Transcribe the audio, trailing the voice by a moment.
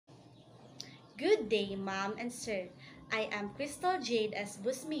Good day, Ma'am and Sir. I am Crystal Jade S.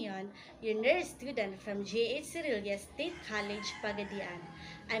 Busmion, your nurse student from J.H. Cirillia State College, Pagadian.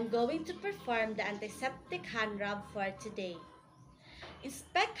 I'm going to perform the antiseptic hand rub for today.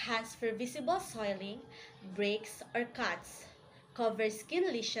 Inspect hands for visible soiling, breaks, or cuts. Cover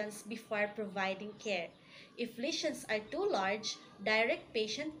skin lesions before providing care. If lesions are too large, direct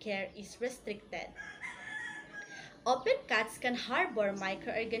patient care is restricted. Open cuts can harbor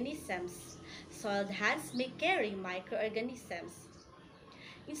microorganisms. Soiled hands may carry microorganisms.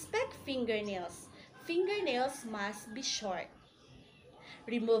 Inspect fingernails. Fingernails must be short.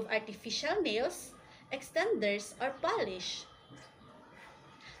 Remove artificial nails, extenders, or polish.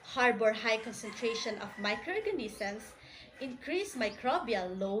 Harbor high concentration of microorganisms, increase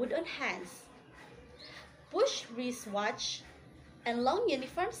microbial load on hands. Push wristwatch and long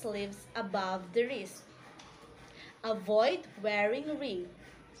uniform sleeves above the wrist. Avoid wearing ring.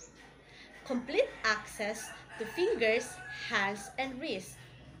 Complete access to fingers, hands, and wrists.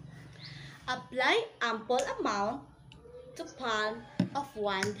 Apply ample amount to palm of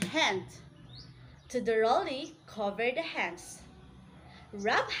one hand. To thoroughly cover the hands.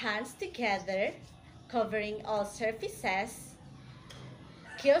 Rub hands together, covering all surfaces.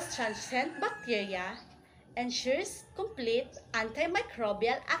 Kills transient bacteria. Ensures complete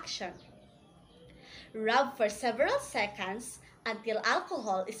antimicrobial action. Rub for several seconds until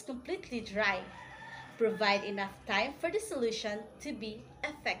alcohol is completely dry. Provide enough time for the solution to be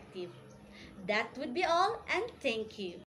effective. That would be all, and thank you.